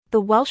The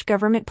Welsh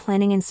Government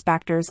planning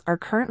inspectors are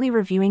currently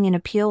reviewing an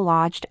appeal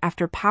lodged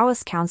after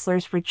Powys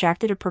councillors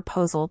rejected a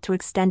proposal to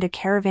extend a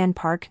caravan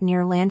park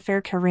near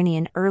Llanfair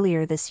Caravan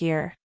earlier this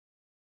year.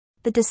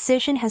 The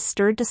decision has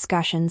stirred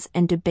discussions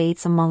and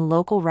debates among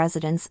local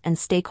residents and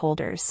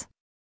stakeholders.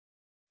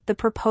 The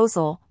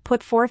proposal,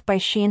 put forth by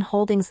Sheehan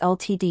Holdings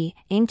Ltd,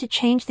 aimed to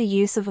change the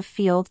use of a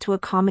field to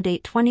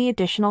accommodate 20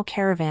 additional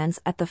caravans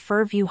at the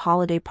Firview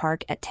Holiday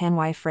Park at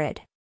Llanfair.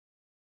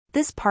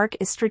 This park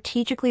is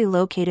strategically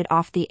located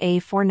off the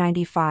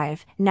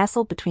A495,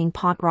 nestled between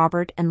Pont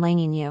Robert and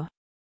Llanfair.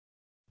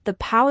 The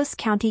Powys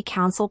County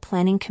Council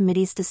Planning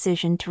Committee's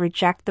decision to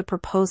reject the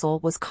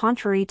proposal was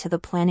contrary to the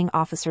planning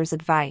officer's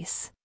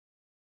advice.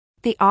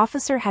 The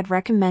officer had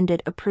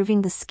recommended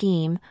approving the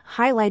scheme,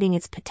 highlighting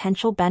its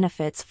potential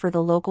benefits for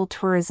the local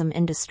tourism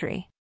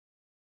industry.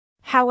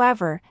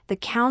 However, the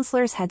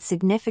councillors had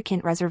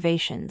significant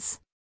reservations.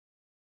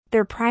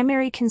 Their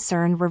primary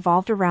concern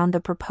revolved around the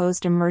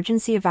proposed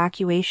emergency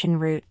evacuation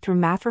route through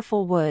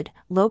Matherful Wood,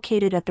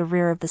 located at the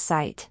rear of the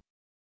site.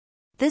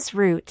 This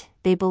route,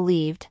 they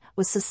believed,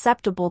 was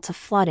susceptible to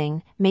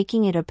flooding,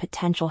 making it a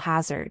potential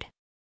hazard.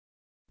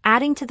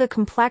 Adding to the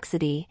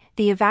complexity,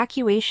 the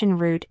evacuation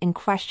route in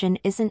question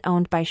isn't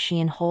owned by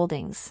Sheehan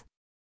Holdings.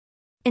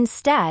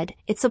 Instead,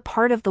 it's a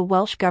part of the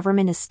Welsh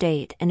Government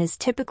estate and is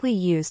typically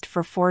used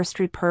for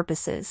forestry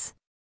purposes.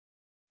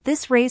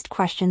 This raised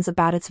questions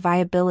about its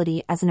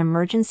viability as an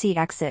emergency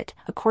exit,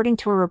 according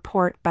to a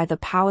report by the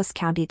Powys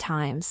County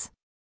Times.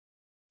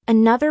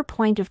 Another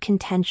point of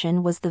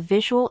contention was the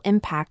visual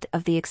impact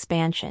of the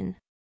expansion.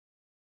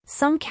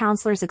 Some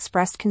councillors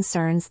expressed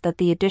concerns that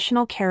the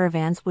additional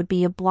caravans would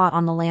be a blot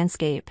on the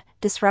landscape,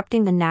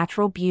 disrupting the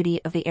natural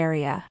beauty of the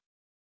area.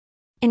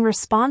 In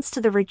response to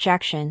the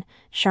rejection,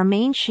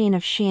 Charmaine Sheehan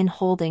of Sheehan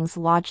Holdings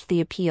lodged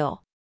the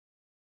appeal.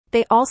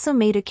 They also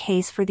made a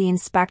case for the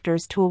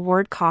inspectors to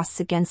award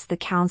costs against the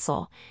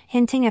council,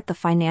 hinting at the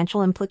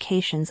financial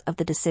implications of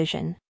the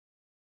decision.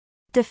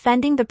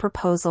 Defending the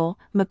proposal,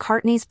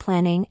 McCartney's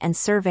Planning and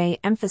Survey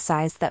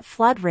emphasized that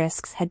flood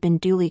risks had been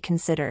duly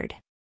considered.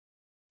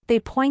 They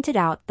pointed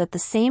out that the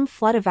same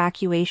flood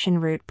evacuation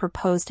route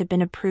proposed had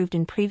been approved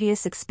in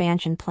previous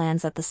expansion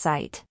plans at the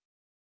site.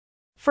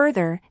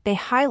 Further, they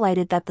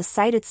highlighted that the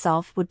site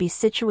itself would be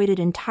situated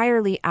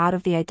entirely out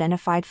of the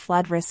identified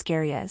flood risk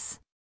areas.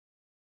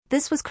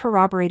 This was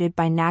corroborated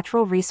by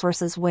Natural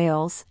Resources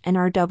Wales,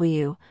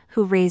 NRW,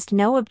 who raised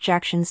no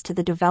objections to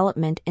the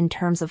development in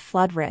terms of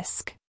flood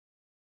risk.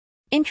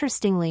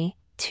 Interestingly,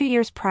 2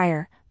 years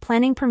prior,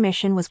 planning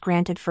permission was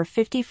granted for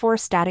 54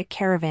 static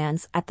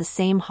caravans at the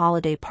same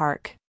holiday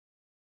park.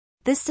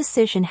 This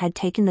decision had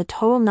taken the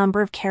total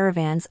number of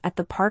caravans at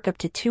the park up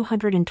to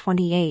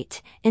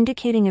 228,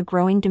 indicating a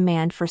growing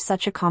demand for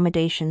such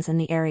accommodations in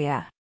the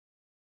area.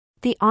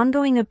 The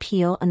ongoing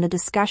appeal and the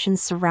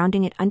discussions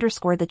surrounding it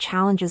underscore the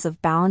challenges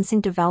of balancing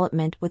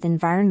development with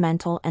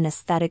environmental and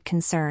aesthetic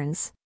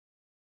concerns.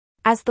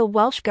 As the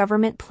Welsh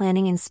Government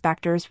planning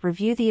inspectors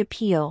review the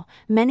appeal,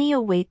 many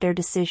await their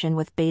decision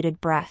with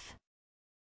bated breath.